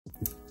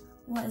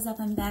What is up?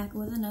 I'm back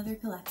with another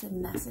collective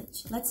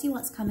message. Let's see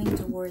what's coming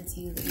towards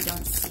you that you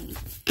don't see.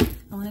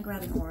 I want to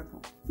grab an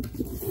oracle.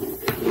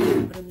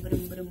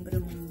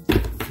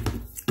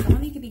 Some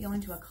of you could be going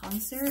to a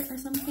concert or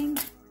something.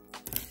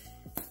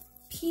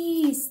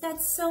 Peace.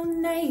 That's so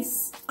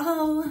nice.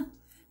 Oh,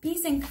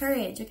 peace and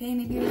courage. Okay,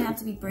 maybe you're gonna have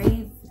to be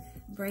brave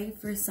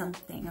for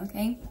something.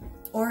 Okay,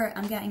 or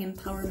I'm getting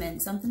empowerment.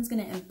 Something's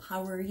gonna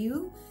empower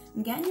you.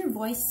 I'm getting your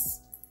voice.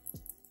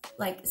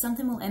 Like,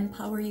 something will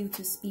empower you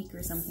to speak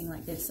or something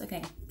like this.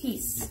 Okay,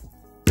 peace.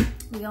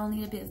 We all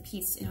need a bit of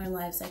peace in our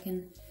lives. I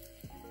can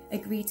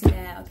agree to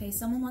that. Okay,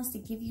 someone wants to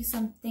give you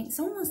something.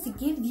 Someone wants to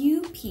give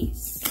you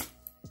peace.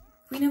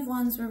 Queen of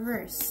Wands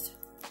reversed.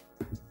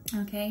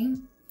 Okay,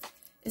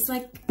 it's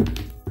like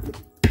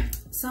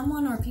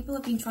someone or people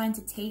have been trying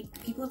to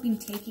take, people have been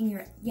taking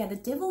your, yeah, the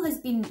devil has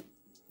been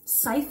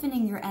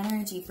siphoning your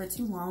energy for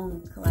too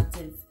long,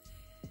 collective.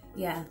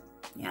 Yeah.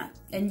 Yeah,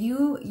 and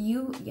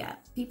yeah,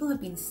 people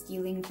have been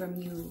stealing from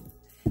you.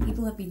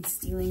 People have been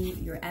stealing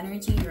your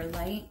energy, your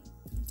light,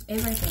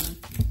 everything.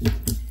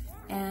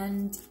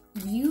 And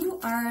you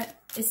are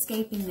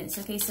escaping this,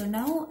 okay? So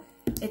now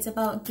it's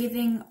about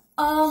giving,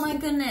 oh my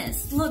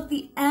goodness, look,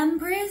 the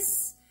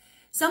Empress.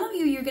 Some of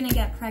you, you're gonna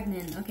get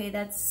pregnant, okay?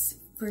 That's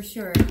for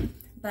sure.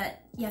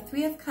 But yeah,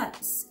 Three of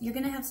Cups, you're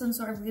gonna have some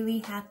sort of really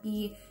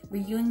happy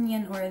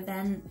reunion or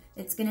event.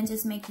 It's gonna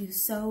just make you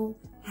so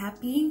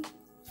happy.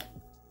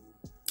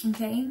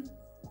 Okay,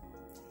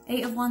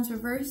 Eight of Wands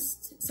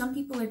reversed. Some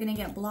people are going to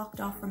get blocked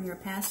off from your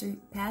path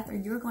or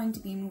you're going to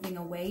be moving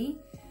away.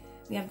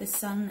 We have the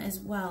Sun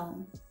as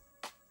well.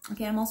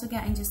 Okay, I'm also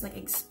getting just like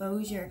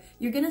exposure.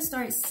 You're going to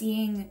start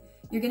seeing,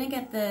 you're going to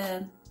get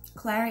the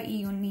clarity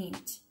you need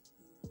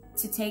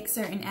to take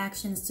certain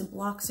actions, to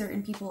block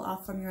certain people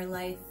off from your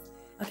life.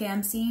 Okay,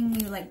 I'm seeing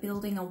you like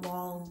building a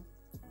wall.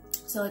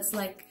 So it's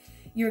like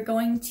you're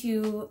going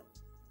to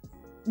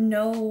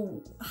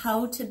know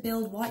how to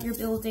build what you're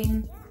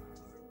building.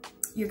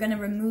 You're going to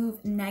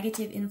remove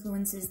negative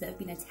influences that have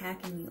been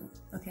attacking you,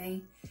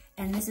 okay?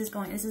 And this is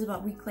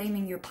about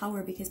reclaiming your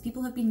power because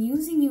people have been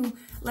using you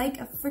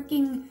like a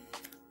freaking,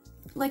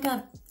 like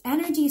a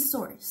energy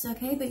source,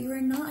 okay? But you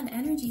are not an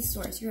energy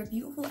source. You're a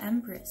beautiful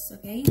Empress,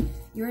 okay?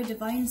 You're a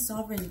divine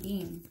sovereign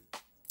being.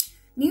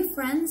 New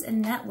friends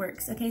and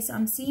networks, okay? So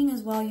I'm seeing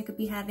as well you could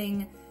be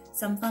having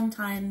some fun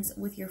times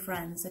with your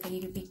friends, okay?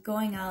 You could be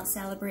going out,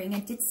 celebrating.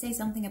 I did say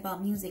something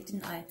about music,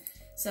 didn't I?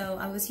 So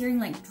I was hearing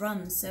like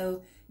drums,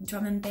 so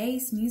drum and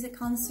bass, music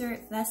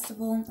concert,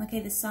 festival,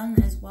 okay, the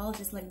Sun as well,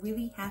 just like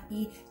really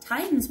happy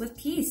times with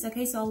peace,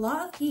 okay, so a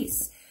lot of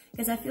peace,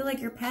 because I feel like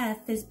your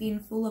path has been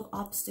full of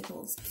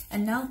obstacles,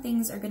 and now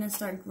things are going to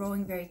start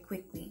growing very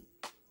quickly,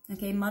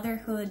 okay,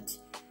 motherhood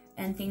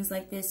and things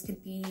like this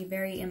could be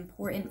very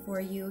important for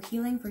you,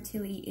 healing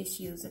fertility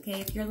issues, okay,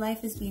 if your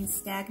life is being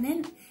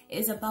stagnant, it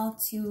is about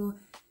to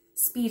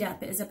speed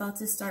up, it is about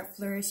to start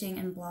flourishing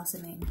and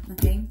blossoming,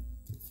 okay.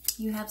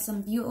 You have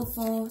some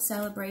beautiful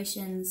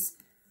celebrations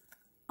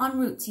en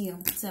route to you.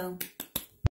 So